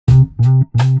There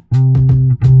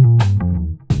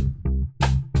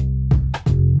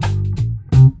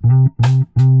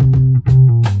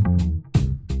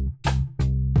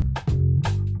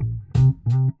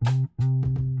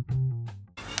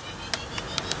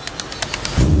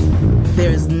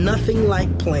is nothing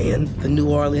like playing the New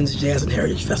Orleans Jazz and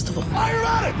Heritage Festival. Are you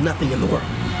ready? Nothing in the world.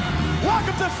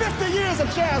 Welcome to 50 years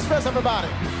of Jazz Fest, everybody.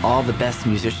 All the best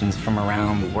musicians from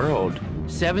around the world.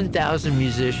 7,000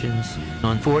 musicians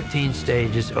on 14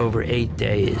 stages over 8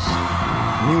 days.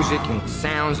 Music and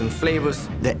sounds and flavors.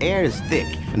 The air is thick,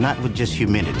 not with just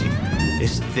humidity.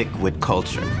 It's thick with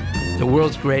culture. The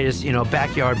world's greatest,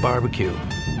 backyard barbecue.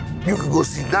 You can go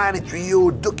see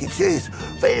 93-year-old Dookie Chase,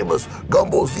 famous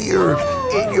gumbo's ears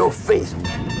in your face.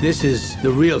 This is the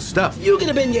real stuff. You could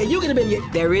have been here, you could have been here.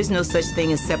 There is no such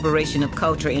thing as separation of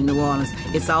culture in New Orleans.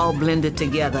 It's all blended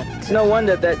together. It's no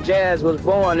wonder that jazz was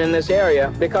born in this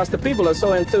area because the people are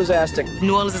so enthusiastic.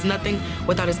 New Orleans is nothing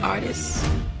without its artists.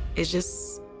 It's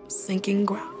just sinking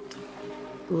ground,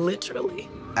 literally.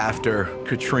 After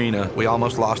Katrina, we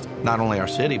almost lost not only our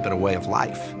city, but a way of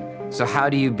life. So how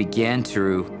do you begin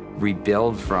to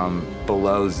rebuild from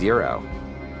below zero?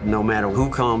 No matter who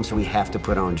comes, we have to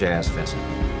put on Jazz Fest.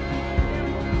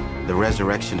 The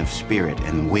resurrection of spirit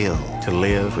and will to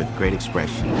live with great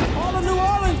expression. All the New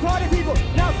Orleans party people,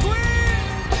 now scream!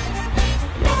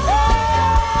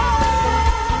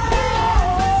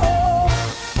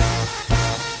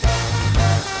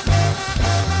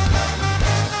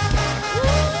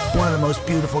 One of the most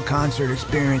beautiful concert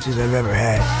experiences I've ever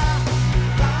had.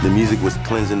 The music was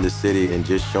cleansing the city and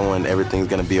just showing everything's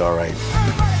gonna be all right.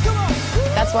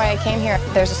 That's why I came here.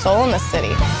 There's a soul in this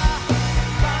city.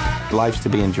 Life's to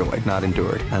be enjoyed, not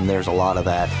endured, and there's a lot of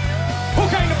that. Who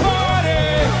came to party?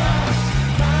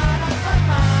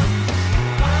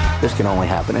 This can only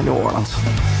happen in New Orleans.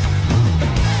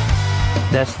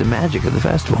 That's the magic of the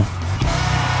festival.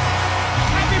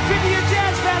 Happy 50th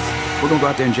Jazz Fest! We're gonna go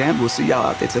out there and jam. We'll see y'all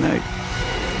out there tonight.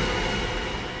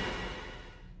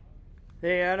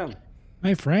 Hey, Adam.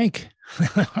 Hi, Frank.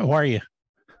 How are you?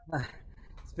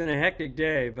 It's been a hectic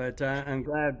day, but I'm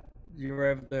glad you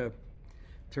were able to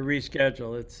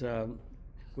reschedule. It's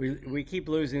we keep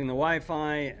losing the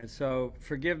Wi-Fi, so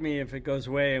forgive me if it goes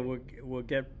away, and we'll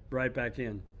get right back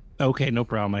in. Okay, no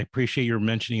problem. I appreciate your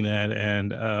mentioning that,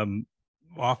 and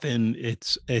often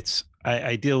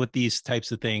I deal with these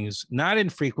types of things not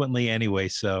infrequently anyway.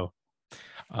 So,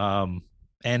 and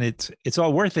it's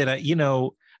all worth it. I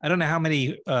don't know how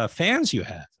many fans you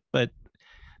have, but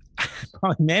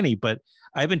probably many, but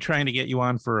I've been trying to get you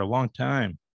on for a long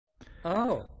time.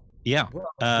 Oh. Yeah.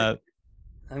 Well,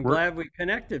 I'm glad we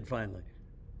connected finally.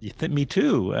 Me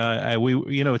too.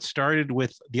 It started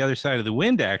with The Other Side of the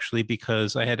Wind, actually,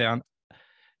 because I had, I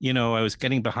was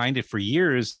getting behind it for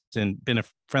years and been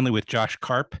friendly with Josh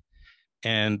Karp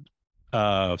and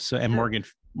Morgan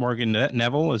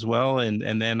Neville as well.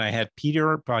 And then I had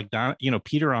Peter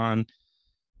Peter on,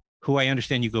 who I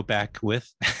understand you go back with.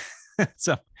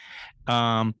 So,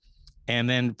 and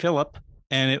then Philip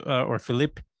or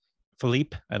Philippe,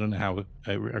 I don't know how,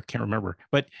 I can't remember,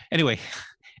 but anyway,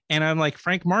 and I'm like,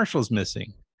 Frank Marshall's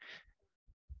missing.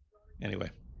 Anyway.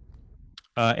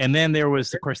 And then there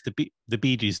was, of course, the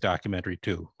Bee Gees documentary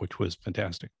too, which was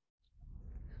fantastic.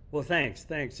 Well, thanks.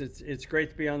 It's great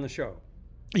to be on the show.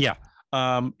 Yeah.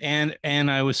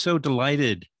 And I was so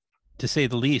delighted, to say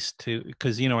the least,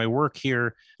 because I work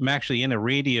here. I'm actually in a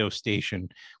radio station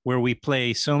where we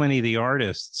play so many of the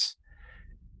artists.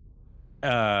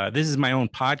 This is my own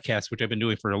podcast, which I've been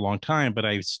doing for a long time, but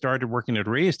I started working at a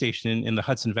radio station in the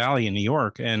Hudson Valley in New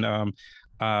York, and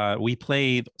we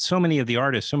played so many of the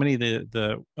artists, so many of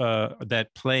the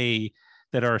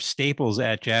that are staples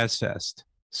at Jazz Fest.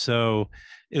 So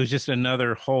it was just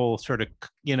another whole sort of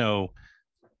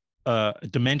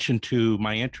dimension to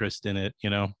my interest in it.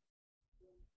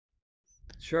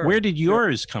 Sure. Where did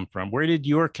yours come from? Where did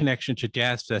your connection to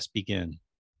Jazz Fest begin?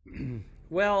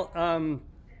 Well,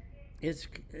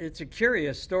 it's a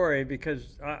curious story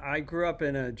because I grew up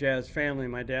in a jazz family.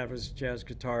 My dad was a jazz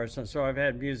guitarist, so I've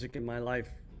had music in my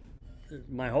life,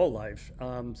 my whole life.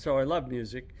 So I love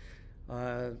music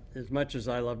as much as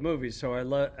I love movies. So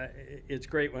it's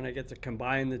great when I get to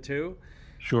combine the two.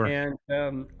 Sure. And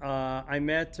I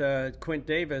met Quint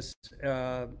Davis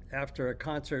after a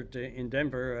concert in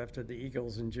Denver after the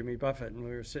Eagles and Jimmy Buffett, and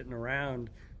we were sitting around,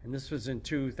 and this was in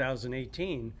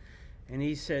 2018. And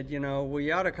he said,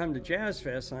 we ought to come to Jazz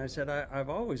Fest. And I said, I've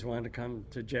always wanted to come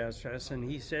to Jazz Fest. And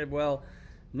he said, well,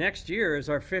 next year is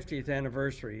our 50th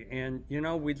anniversary. And,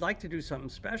 we'd like to do something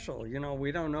special.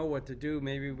 We don't know what to do.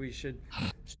 Maybe we should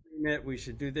stream it. We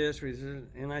should do this.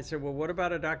 And I said, well, what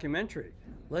about a documentary?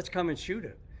 Let's come and shoot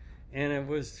it. And it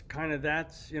was kind of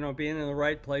that's, being in the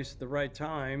right place at the right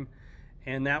time.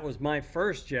 And that was my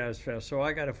first Jazz Fest. So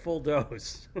I got a full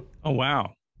dose. Oh,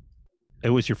 wow. It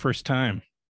was your first time.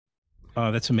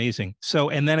 Oh, that's amazing. So,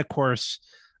 and then of course,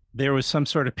 there was some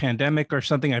sort of pandemic or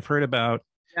something I've heard about.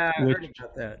 Yeah, I heard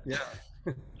about that. Yeah.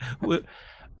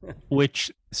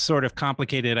 Which sort of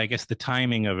complicated, I guess, the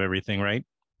timing of everything, right?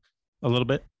 A little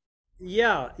bit.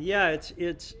 Yeah. It's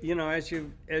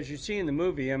as you see in the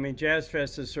movie. I mean, Jazz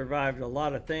Fest has survived a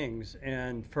lot of things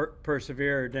and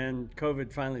persevered, and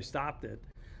COVID finally stopped it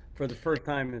for the first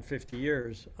time in 50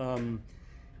 years.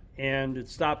 And it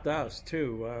stopped us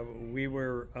too. We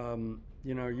were,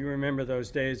 you remember those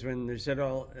days when they said,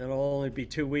 "Oh, it'll only be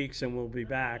 2 weeks and we'll be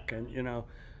back," and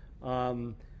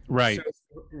right. So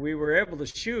we were able to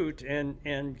shoot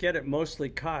and get it mostly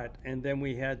cut, and then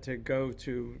we had to go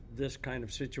to this kind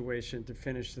of situation to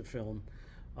finish the film.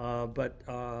 But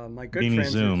my good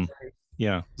friends, Zoom,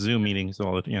 Zoom meetings,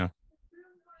 all that,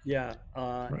 right.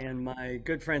 And my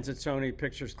good friends at Sony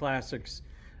Pictures Classics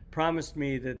promised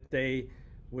me that they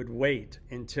would wait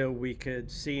until we could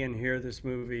see and hear this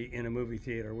movie in a movie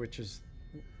theater, which is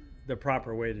the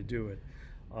proper way to do it.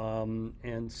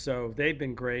 And so they've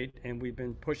been great, and we've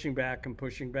been pushing back,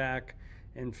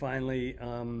 and finally,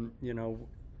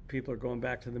 people are going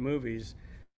back to the movies,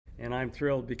 and I'm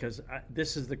thrilled because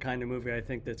this is the kind of movie I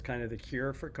think that's kind of the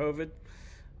cure for COVID.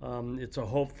 It's a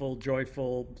hopeful,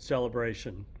 joyful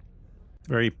celebration.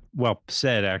 Very well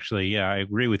said, actually. Yeah, I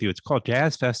agree with you. It's called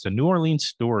Jazz Fest, A New Orleans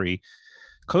Story,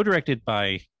 co-directed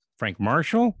by Frank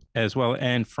Marshall as well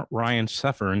and Ryan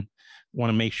Suffern. Want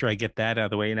to make sure I get that out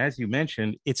of the way. And as you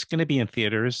mentioned, it's going to be in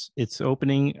theaters. It's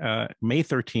opening May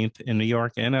 13th in New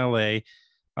York and LA.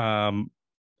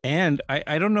 And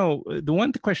I don't know, the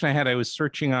one question I had, I was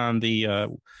searching on the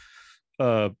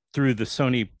through the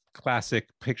Sony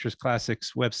Pictures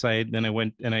Classics website. Then I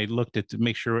went and I looked at to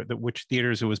make sure that which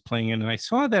theaters it was playing in. And I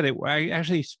saw that I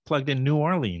actually plugged in New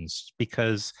Orleans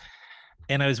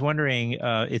and I was wondering,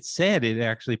 it said it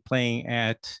actually playing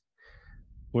at,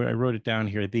 where I wrote it down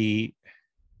here,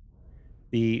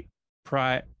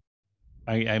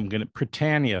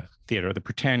 Britannia Theater, the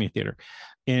Britannia Theater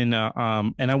and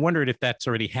I wondered if that's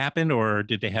already happened, or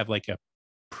did they have like a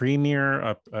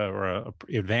premiere or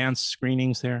advanced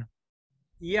screenings there?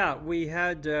 Yeah, we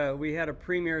had a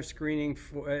premiere screening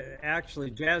for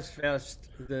actually Jazz Fest.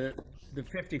 The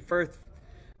 51st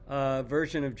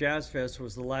version of Jazz Fest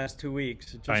was the last 2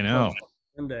 weeks. It just I know.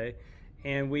 Sunday,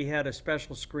 and we had a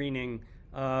special screening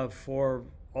for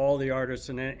all the artists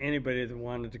and anybody that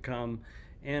wanted to come.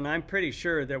 And I'm pretty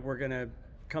sure that we're going to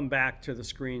come back to the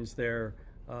screens there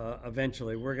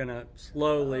eventually. We're going to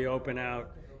slowly open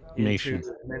out into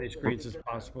as many screens as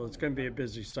possible. It's going to be a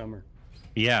busy summer.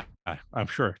 Yeah, I'm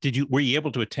sure. Were you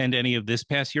able to attend any of this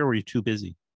past year, or were you too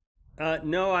busy?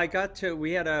 No, I got to.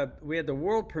 We had the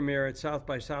world premiere at South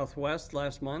by Southwest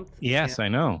last month. Yes, I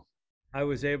know. I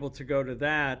was able to go to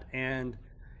that, and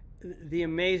the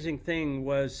amazing thing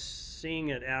was seeing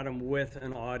it, Adam, with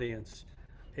an audience.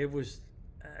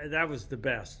 That was the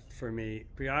best for me.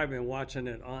 I've been watching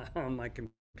it on my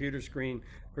computer screen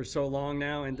for so long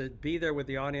now, and to be there with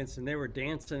the audience, and they were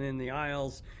dancing in the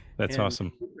aisles. That's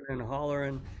awesome. And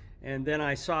hollering. And then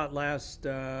I saw it last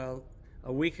a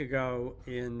week ago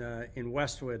in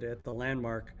Westwood at the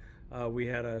Landmark. We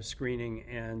had a screening,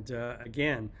 and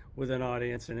again with an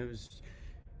audience, and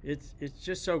it's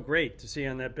just so great to see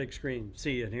on that big screen,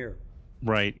 see and hear.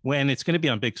 Right. When it's going to be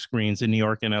on big screens in New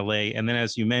York and LA, and then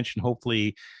as you mentioned,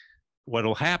 hopefully what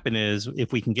will happen is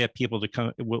if we can get people to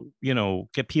come,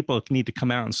 get people who need to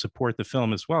come out and support the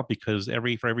film as well, because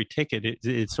for every ticket,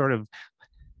 it sort of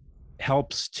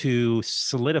helps to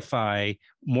solidify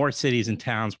more cities and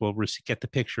towns will get the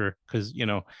picture, because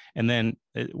and then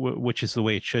which is the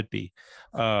way it should be,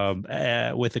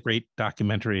 with a great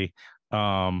documentary,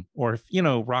 or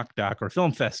rock doc or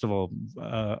film festival,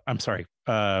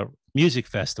 music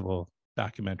festival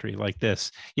documentary like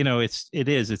this.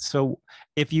 It's so,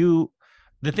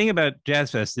 the thing about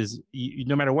Jazz Fest is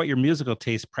no matter what your musical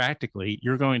taste, practically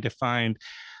you're going to find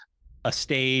a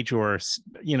stage or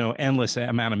endless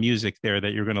amount of music there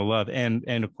that you're going to love, and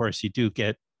of course you do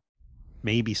get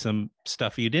maybe some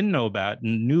stuff you didn't know about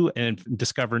and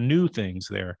discover new things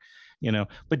there,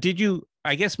 but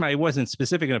I guess I wasn't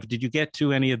specific enough. Did you get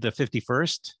to any of the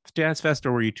 51st Jazz Fest,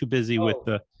 or were you too busy with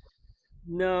the?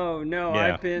 No,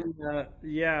 Yeah. I've been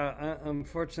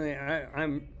unfortunately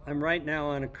I'm right now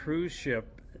on a cruise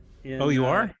ship You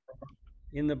are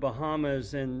in the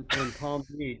Bahamas and in Palm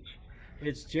Beach.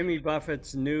 It's Jimmy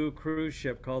Buffett's new cruise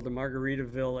ship called the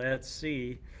Margaritaville at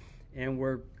Sea, and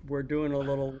we're doing a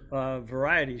little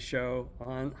variety show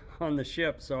on the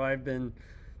ship. So I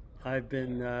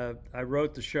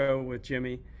wrote the show with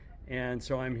Jimmy, and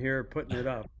so I'm here putting it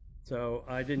up. So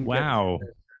I didn't get. Wow.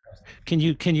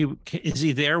 Is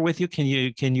he there with you? Can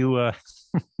you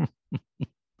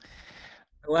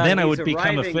Well, then I he's would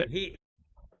become arriving.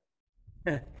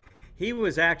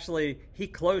 He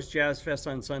closed Jazz Fest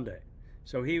on Sunday,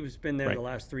 so he's been there Right. the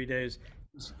last 3 days.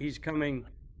 He's coming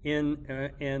in,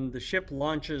 and the ship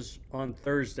launches on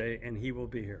Thursday, and he will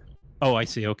be here. Oh, I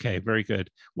see. Okay, very good.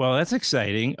 Well, that's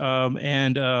exciting.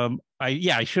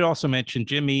 I should also mention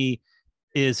Jimmy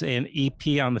is an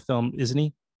EP on the film, isn't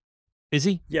he? Is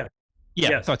he? Yeah. Yeah,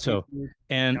 Yes. I thought so.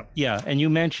 And Yep. yeah, and you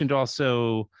mentioned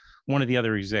also one of the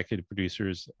other executive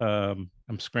producers. I'm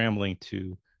scrambling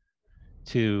to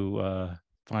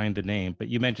find the name, but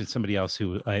you mentioned somebody else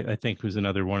who I think was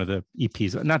another one of the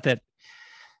EPs. Not that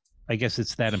I guess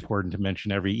it's that important to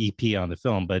mention every EP on the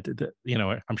film, but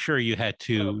I'm sure you had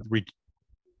to.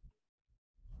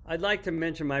 I'd like to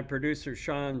mention my producer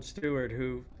Sean Stewart,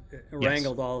 who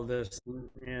wrangled all of this,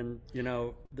 and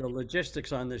the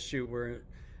logistics on this shoot were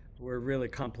really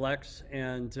complex,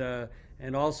 and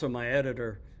also my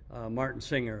editor Martin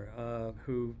Singer,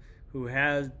 who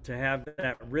had to have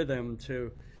that rhythm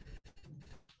to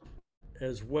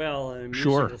as well in a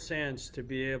musical sense to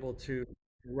be able to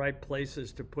right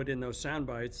places to put in those sound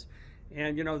bites.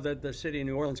 And the city of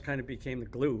New Orleans kind of became the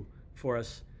glue for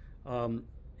us, and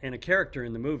a character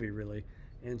in the movie, really.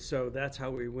 And so that's how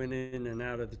we went in and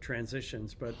out of the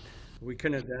transitions, but we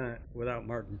couldn't have done it without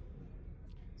Martin.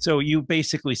 So you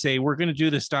basically say we're going to do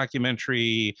this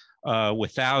documentary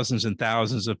with thousands and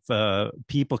thousands of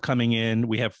people coming in.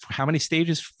 We have how many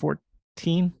stages?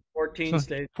 14? 14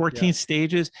 stages. 14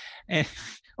 stages. And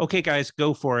okay, guys,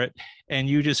 go for it. And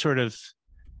you just sort of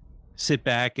sit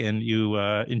back and you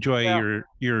enjoy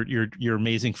your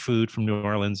amazing food from New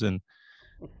Orleans. And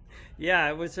yeah,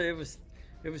 it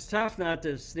was tough not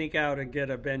to sneak out and get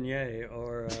a beignet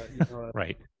or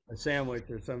right. a sandwich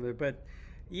or something. But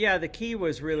yeah, the key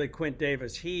was really Quint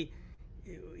Davis. He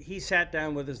sat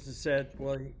down with us and said,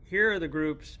 well, here are the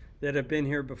groups that have been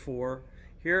here before.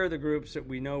 Here are the groups that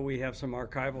we know we have some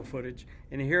archival footage,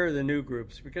 and here are the new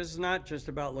groups, because it's not just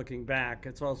about looking back,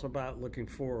 it's also about looking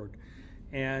forward.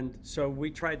 And so we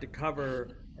tried to cover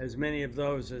as many of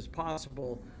those as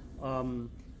possible.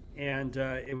 And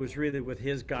it was really with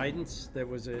his guidance that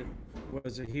was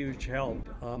a huge help,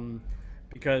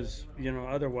 because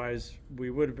otherwise we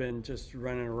would have been just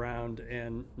running around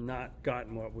and not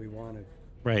gotten what we wanted.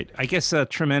 Right. I guess a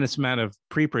tremendous amount of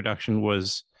pre-production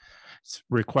was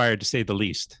required, to say the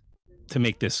least, to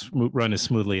make this run as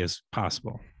smoothly as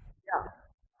possible.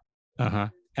 Yeah.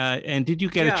 And did you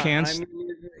get a chance? I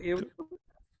mean,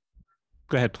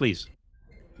 Go ahead, please.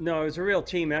 No, it was a real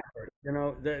team effort.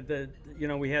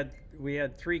 We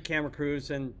had 3 camera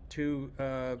crews and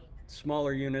 2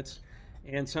 smaller units,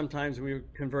 and sometimes we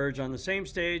would converge on the same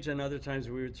stage, and other times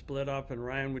we would split up, and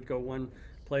Ryan would go one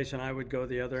place and I would go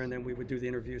the other, and then we would do the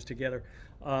interviews together.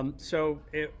 So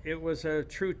it was a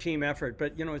true team effort.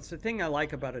 But it's the thing I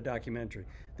like about a documentary,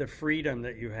 the freedom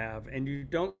that you have, and you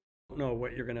don't know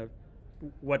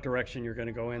what direction you're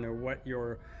gonna go in or what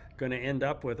you're gonna end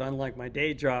up with. Unlike my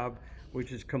day job,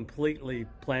 which is completely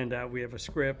planned out. We have a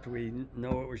script. We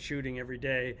know what we're shooting every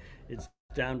day. It's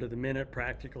down to the minute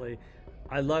practically.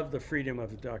 I love the freedom of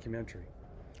the documentary.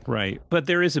 Right. But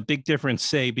there is a big difference,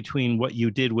 say, between what you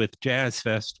did with Jazz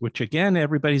Fest, which again,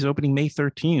 everybody's opening May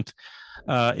 13th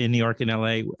in New York and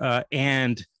LA,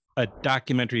 and a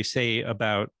documentary, say,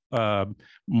 about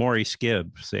Maurice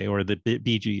Gibb, say, or the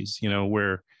Bee Gees,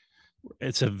 where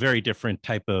it's a very different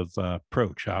type of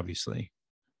approach, obviously.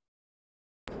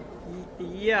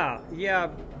 Yeah.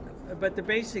 But the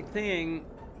basic thing,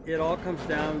 it all comes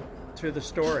down to the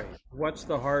story. What's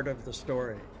the heart of the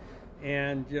story?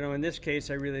 And, in this case,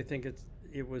 I really think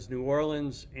it was New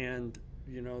Orleans and,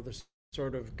 the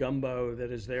sort of gumbo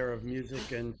that is there of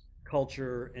music and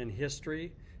culture and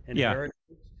history and heritage.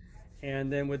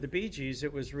 And then with the Bee Gees,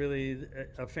 it was really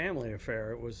a family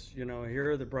affair. It was,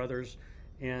 here are the brothers,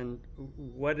 and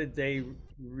what did they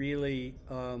really,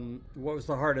 what was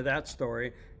the heart of that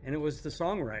story? And it was the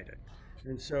songwriting.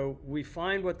 And so we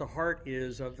find what the heart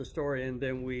is of the story, and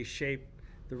then we shape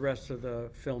the rest of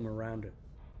the film around it.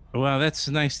 Well, that's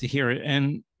nice to hear.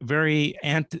 And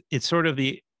it's sort of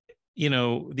the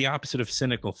opposite of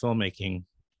cynical filmmaking,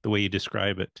 the way you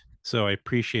describe it. So I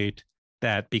appreciate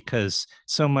that, because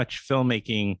so much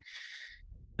filmmaking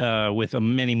with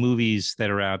many movies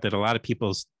that are out that a lot of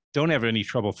people don't have any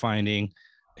trouble finding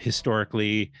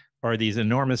historically are these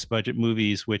enormous budget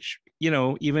movies, which,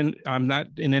 even I'm not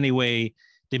in any way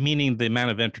demeaning the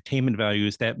amount of entertainment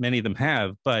values that many of them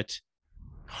have, but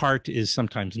heart is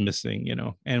sometimes missing,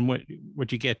 and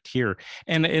what you get here.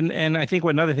 And I think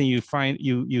another thing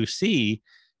you see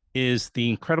is the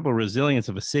incredible resilience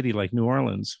of a city like New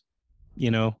Orleans,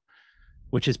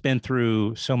 which has been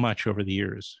through so much over the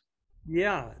years.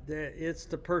 Yeah, it's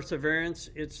the perseverance,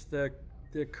 it's the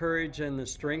courage and the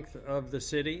strength of the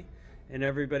city, and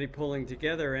everybody pulling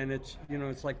together. And it's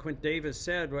it's like Quint Davis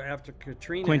said after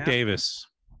Katrina. Quint Davis,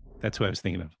 that's what I was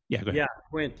thinking of. Yeah, go ahead. Yeah,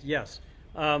 Quint. Yes.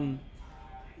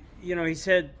 He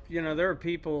said, there are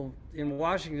people in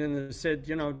Washington that said,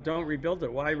 don't rebuild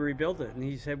it. Why rebuild it? And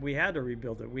he said, we had to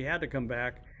rebuild it. We had to come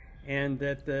back, and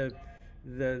that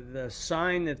the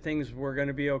sign that things were going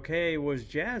to be okay was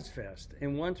Jazz Fest.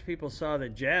 And once people saw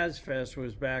that Jazz Fest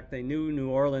was back, they knew New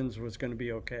Orleans was going to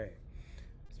be okay.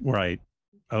 Right.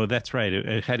 Oh, that's right.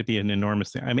 It had to be an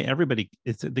enormous thing. I mean,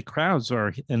 the crowds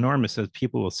are enormous, as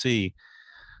people will see.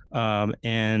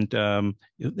 The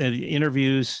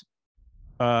interviews,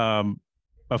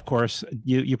 of course,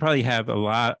 you probably have a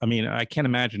lot. I mean, I can't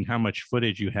imagine how much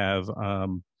footage you have,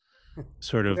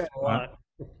 sort of.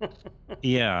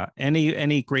 Yeah.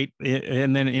 Any great,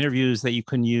 and then interviews that you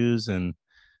couldn't use, and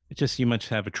it just, you must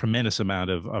have a tremendous amount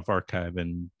of archive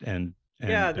and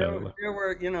yeah, there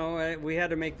were, we had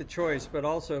to make the choice, but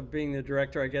also being the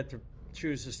director, I get to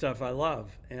choose the stuff I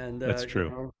love. And that's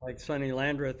true. Like Sonny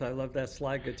Landreth, I love that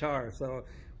slide guitar. So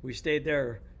we stayed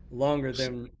there longer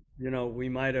than, we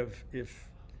might have if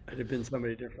it had been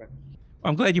somebody different.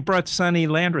 I'm glad you brought Sonny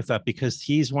Landreth up, because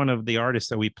he's one of the artists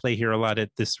that we play here a lot at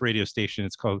this radio station.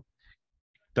 It's called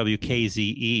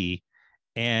WKZE.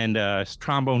 And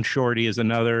Trombone Shorty is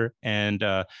another. And,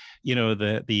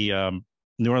 the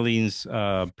New Orleans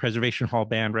Preservation Hall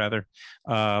Band, rather.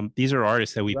 These are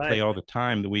artists that we play all the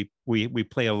time. That we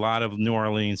play a lot of New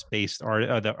Orleans based art.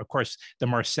 Of course, the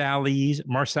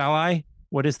Marsali.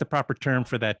 What is the proper term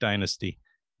for that dynasty?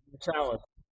 Marsalis.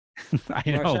 I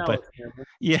know, Marsalis, but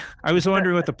yeah, I was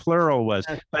wondering what the plural was.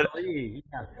 But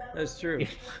yeah, that's true.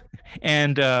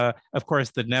 And of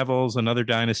course, the Nevilles, another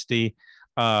dynasty.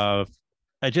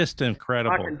 Just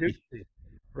incredible.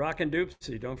 Rockin'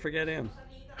 Doopsie, don't forget him.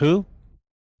 Who?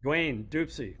 Dwayne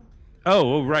Doopsie.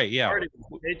 Oh, right, yeah.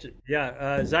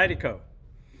 Yeah, Zydeco.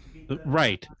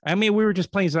 Right. I mean, we were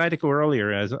just playing Zydeco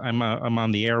earlier, as I'm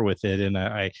on the air with it, and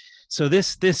I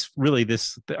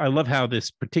love how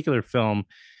this particular film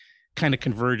kind of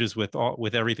converges with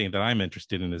everything that I'm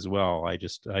interested in as well. I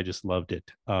just loved it.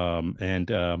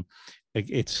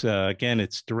 It's again,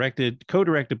 it's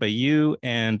co-directed by you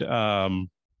and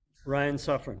Ryan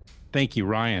Suffern. Thank you,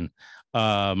 Ryan.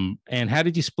 And how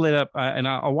did you split up? And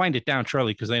I'll wind it down,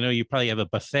 Charlie, because I know you probably have a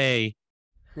buffet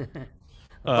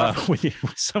with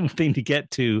something to get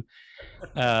to.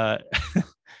 How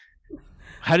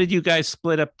did you guys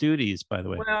split up duties, by the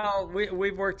way? Well,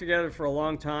 we've worked together for a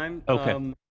long time.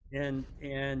 Okay. And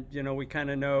we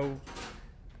kind of know.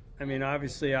 I mean,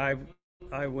 obviously, I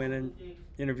went and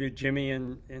interviewed Jimmy,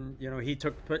 and he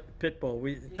took Pitbull.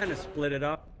 We kind of split it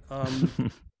up.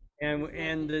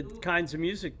 And the kinds of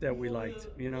music that we liked,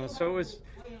 so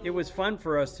it was fun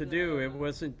for us to do.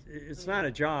 It's not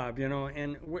a job,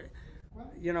 and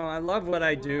I love what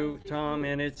I do, Tom,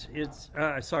 and it's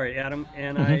sorry, Adam,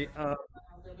 and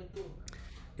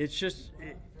it's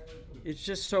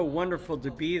just so wonderful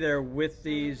to be there with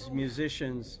these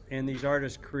musicians and these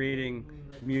artists creating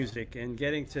music and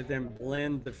getting to then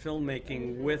blend the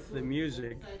filmmaking with the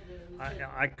music.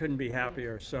 I couldn't be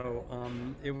happier. So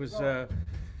it was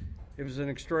an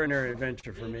extraordinary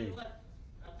adventure for me.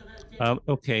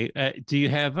 Okay. Do you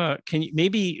have can you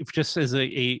maybe just as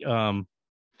I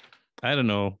don't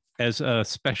know, as a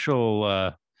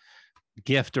special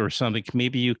gift or something,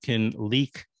 maybe you can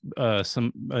leak a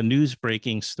news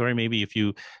breaking story, maybe if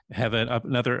you have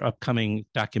another upcoming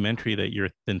documentary that you're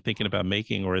been thinking about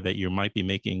making, or that you might be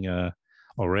making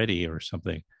already or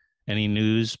something. Any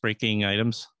news breaking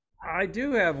items? I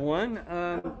do have one.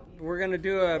 We're going to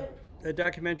do a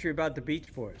documentary about the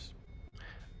Beach Boys.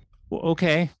 Well,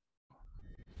 okay.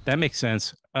 That makes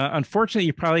sense. Unfortunately,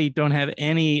 you probably don't have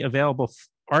any available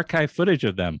archive footage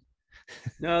of them.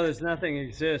 No, there's nothing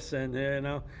exists, and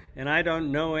and I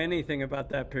don't know anything about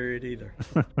that period either.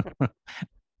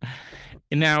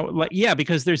 And now,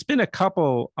 because there's been a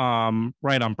couple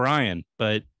right on Brian,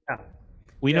 but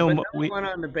we know we went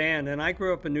on the band, and I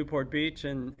grew up in Newport Beach,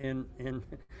 and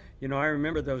I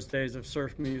remember those days of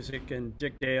surf music and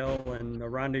Dick Dale and the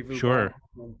Rendezvous. Sure.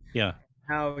 And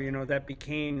how that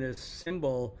became this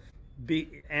symbol.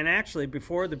 And actually,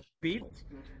 before the Beatles,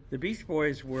 the Beach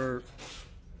Boys were,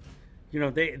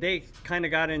 they kind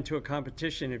of got into a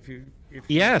competition.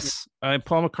 Yes,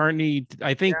 Paul McCartney.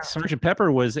 I think Sgt.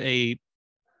 Pepper was a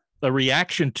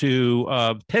reaction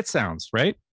to Pet Sounds,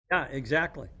 right? Yeah,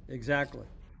 exactly.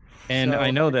 And So,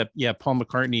 I know that Paul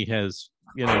McCartney has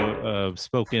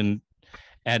spoken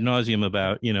ad nauseum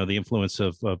about the influence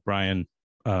of Brian.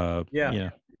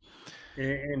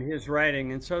 In his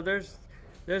writing, and so there's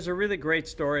a really great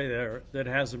story there that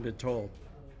hasn't been told.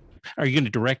 Are you going to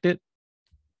direct it?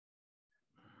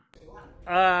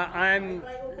 I'm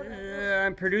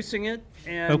producing it,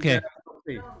 and okay.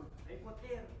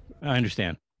 I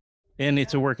understand, and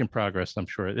it's a work in progress. I'm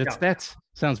sure that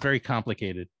sounds very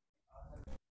complicated.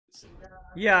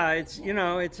 Yeah, it's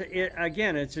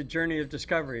it's a journey of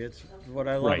discovery. It's what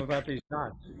I love about these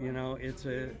shots. You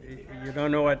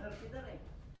don't know what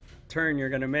turn you're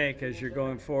going to make as you're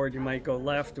going forward. You might go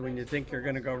left when you think you're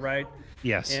going to go right.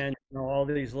 Yes. And all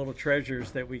these little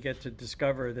treasures that we get to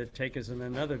discover that take us in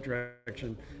another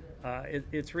direction.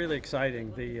 It's really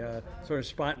exciting, the sort of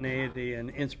spontaneity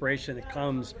and inspiration that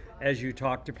comes as you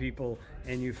talk to people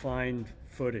and you find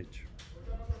footage.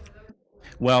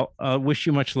 Well, wish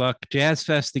you much luck. Jazz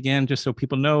Fest, again, just so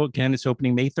people know, again, it's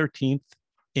opening May 13th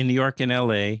in New York and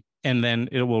LA, and then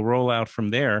it will roll out from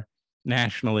there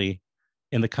nationally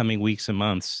in the coming weeks and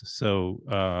months.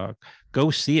 So go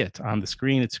see it on the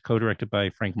screen. It's co-directed by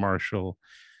Frank Marshall.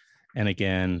 And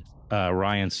again,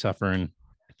 Ryan Suffern.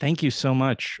 Thank you so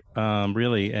much,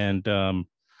 really. And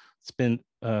it's been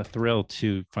a thrill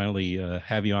to finally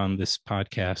have you on this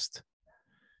podcast.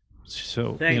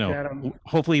 So, thanks, Adam.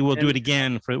 hopefully we'll do it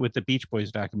again with the Beach Boys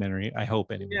documentary. I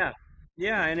hope anyway.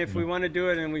 Yeah, and if we want to do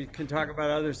it and we can talk about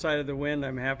Other Side of the Wind,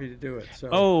 I'm happy to do it. So.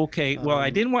 Oh, okay. Well, I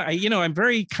didn't want. I'm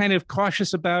very kind of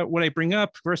cautious about what I bring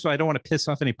up. First of all, I don't want to piss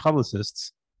off any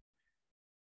publicists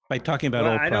by talking about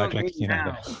old projects.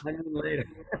 I mean later.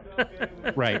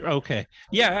 Right. Okay.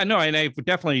 Yeah. I know, and I would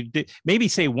definitely maybe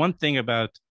say one thing about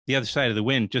The Other Side of the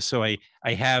Wind, just so I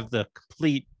have the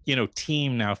complete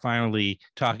team now finally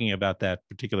talking about that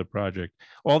particular project.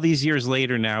 All these years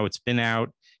later, now it's been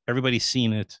out. Everybody's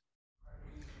seen it.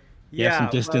 You have some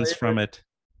distance from it.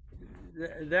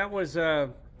 That was, I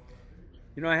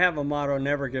have a motto: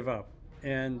 never give up,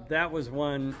 and that was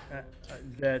one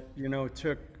that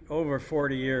took over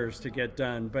 40 years to get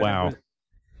done. But wow.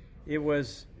 It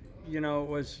was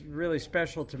really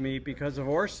special to me because of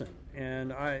Orson,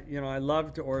 and I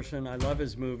loved Orson. I love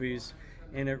his movies,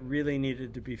 and it really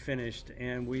needed to be finished,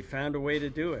 and we found a way to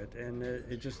do it, and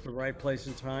it's just the right place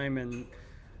and time. And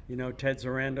Ted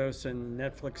Sarandos and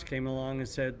Netflix came along and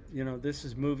said, this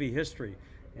is movie history,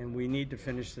 and we need to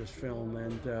finish this film.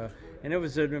 And it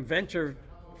was an adventure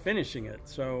finishing it.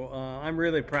 So I'm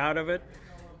really proud of it,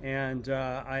 and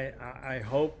I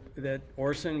hope that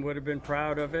Orson would have been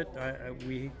proud of it.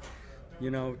 We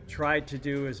tried to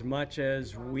do as much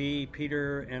as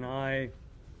Peter and I,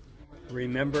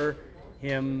 remember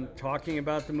him talking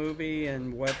about the movie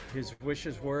and what his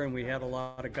wishes were, and we had a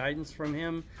lot of guidance from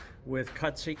him with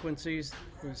cut sequences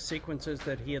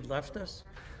that he had left us.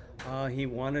 He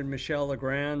wanted Michel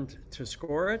Legrand to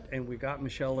score it, and we got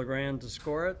Michel Legrand to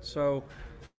score it. So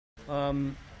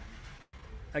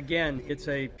again, it's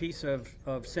a piece of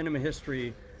cinema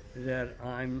history that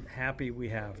I'm happy we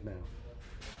have now.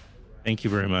 Thank you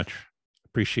very much.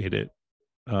 Appreciate it.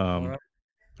 All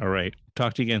right.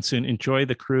 Talk to you again soon. Enjoy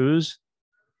the cruise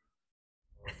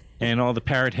and all the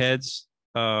parrot heads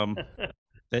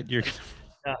that you're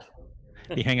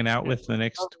be hanging out with the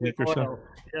next week or so.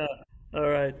 Yeah. All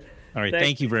right. All right.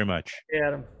 Thank you very much. Hey,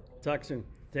 Adam. Talk soon.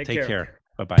 Take care.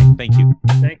 Bye-bye. Thank you.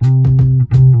 Thank you.